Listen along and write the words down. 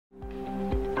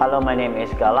Hello, my name is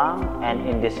Galang, and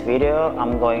in this video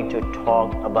I'm going to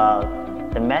talk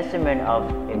about the measurement of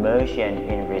emotion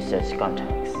in research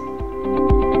context.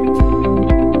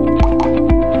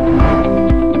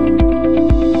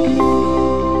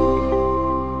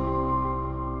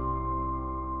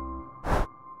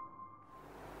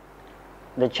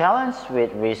 The challenge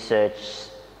with research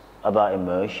about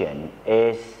emotion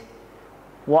is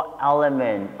what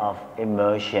element of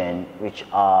emotion which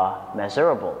are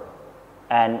measurable,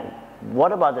 and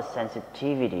what about the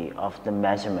sensitivity of the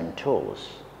measurement tools.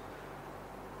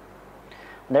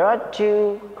 There are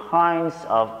two kinds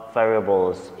of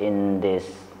variables in this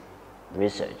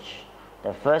research.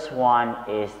 The first one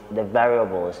is the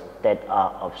variables that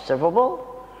are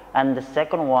observable, and the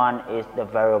second one is the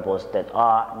variables that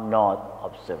are not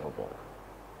observable.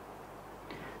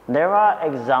 There are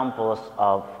examples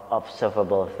of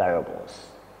observable variables.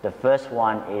 The first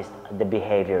one is the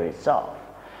behavior itself.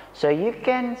 So you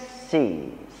can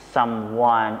see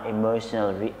someone's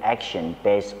emotional reaction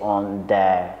based on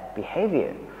their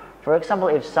behavior. For example,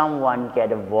 if someone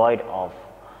gets avoid of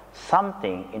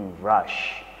something in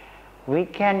rush, we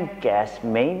can guess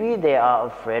maybe they are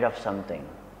afraid of something.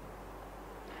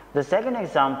 The second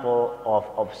example of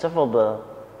observable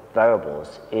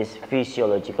variables is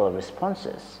physiological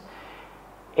responses.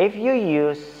 If you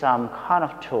use some kind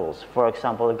of tools, for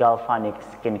example, galvanic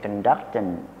skin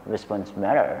conductance response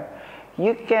meter,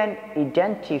 you can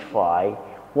identify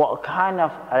what kind of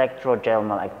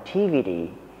electrodermal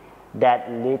activity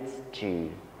that leads to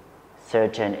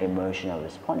certain emotional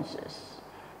responses.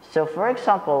 So for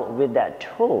example, with that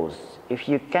tools, if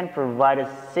you can provide a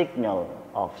signal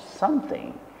of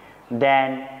something,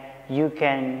 then you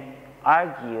can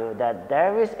argue that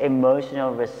there is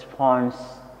emotional response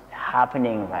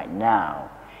happening right now,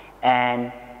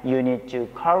 and you need to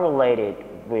correlate it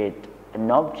with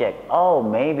an object. Oh,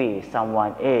 maybe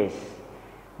someone is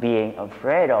being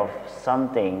afraid of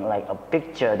something, like a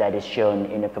picture that is shown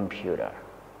in a computer.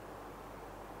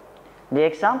 The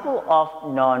example of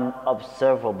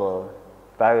non-observable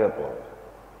variable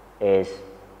is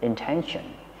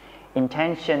intention.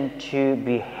 Intention to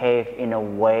behave in a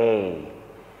way.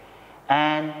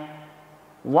 And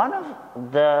one of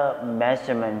the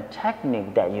measurement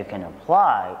technique that you can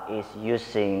apply is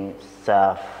using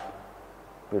self-report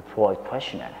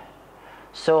questionnaire.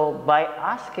 So by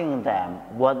asking them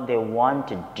what they want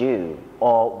to do,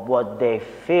 or what they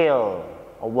feel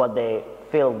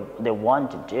they want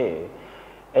to do,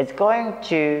 it's going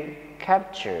to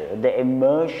capture the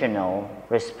emotional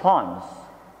response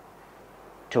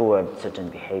towards certain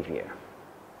behavior.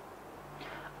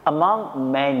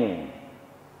 Among many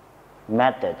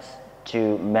methods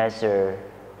to measure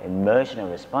emotional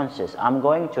responses, I'm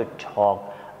going to talk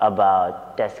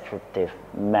about descriptive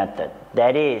method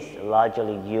that is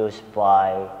largely used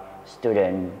by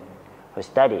students who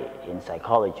study in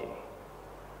psychology.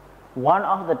 One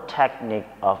of the techniques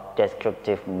of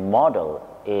descriptive model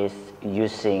is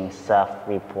using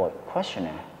self-report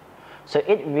questionnaire. So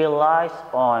it relies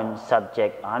on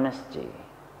subject honesty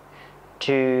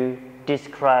to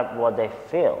describe what they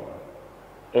feel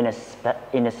in a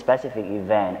specific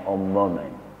event or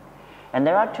moment. And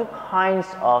there are two kinds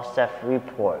of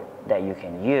self-report that you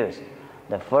can use.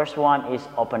 The first one is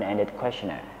open-ended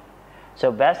questionnaire.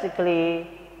 So basically,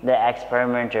 the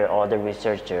experimenter or the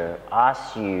researcher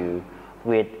asks you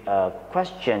with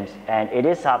questions, and it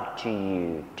is up to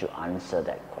you to answer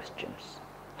that questions.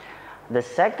 The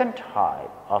second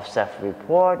type of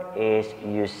self-report is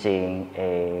using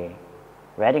a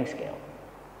rating scale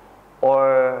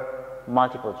or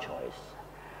multiple choice.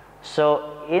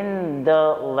 So in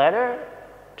the latter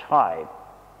type,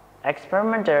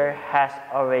 experimenter has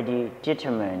already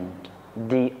determined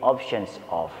the options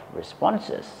of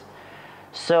responses.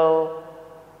 So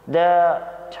the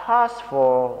task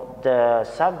for the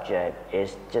subject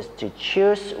is just to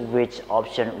choose which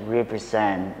option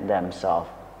represent themselves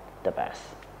the best.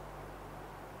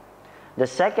 The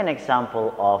second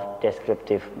example of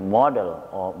descriptive model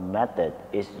or method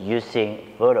is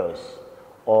using photos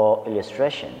or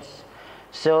illustrations.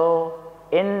 So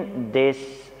in this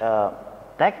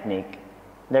technique,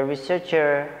 the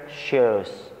researcher shows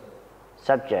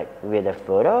subject with a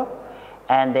photo,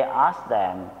 and they ask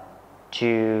them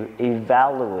to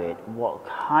evaluate what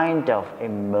kind of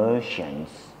emotions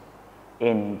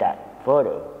in that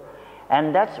photo.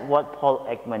 And that's what Paul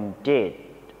Ekman did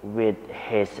with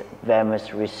his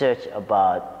famous research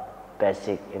about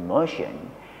basic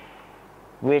emotion,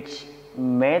 which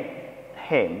made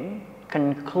him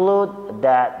conclude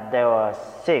that there were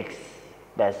 6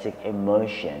 basic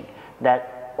emotions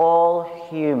that all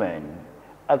humans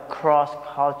across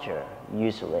culture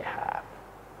usually have.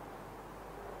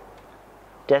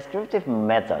 Descriptive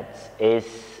methods is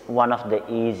one of the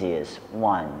easiest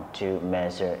one to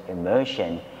measure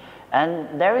emotion,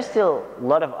 and there is still a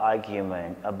lot of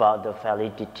argument about the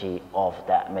validity of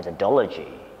that methodology.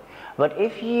 But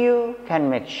if you can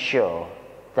make sure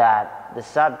that the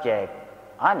subject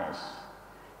honest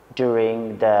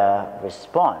during the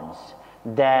response,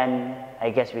 then I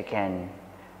guess we can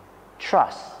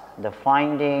trust the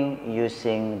finding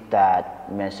using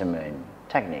that measurement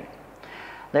technique.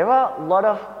 There are a lot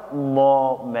of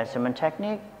more measurement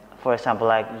techniques. For example,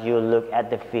 like you look at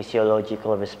the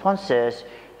physiological responses,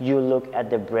 you look at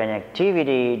the brain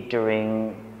activity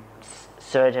during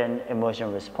certain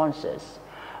emotional responses.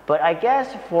 But I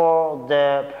guess for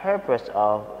the purpose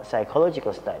of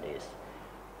psychological studies,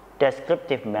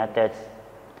 descriptive methods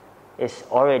is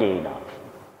already enough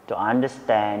to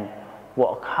understand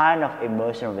what kind of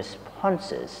emotional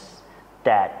responses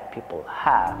that people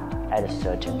have at a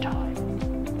certain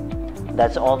time.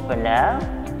 That's all for now,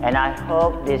 and I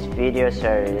hope this video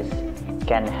series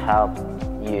can help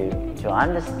you to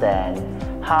understand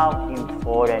how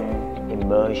important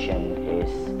emotion is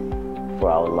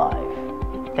for our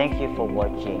life. Thank you for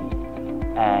watching,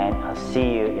 and I'll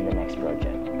see you in the next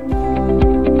project.